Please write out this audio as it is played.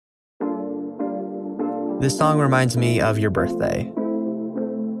This song reminds me of your birthday.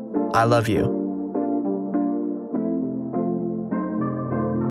 I love you.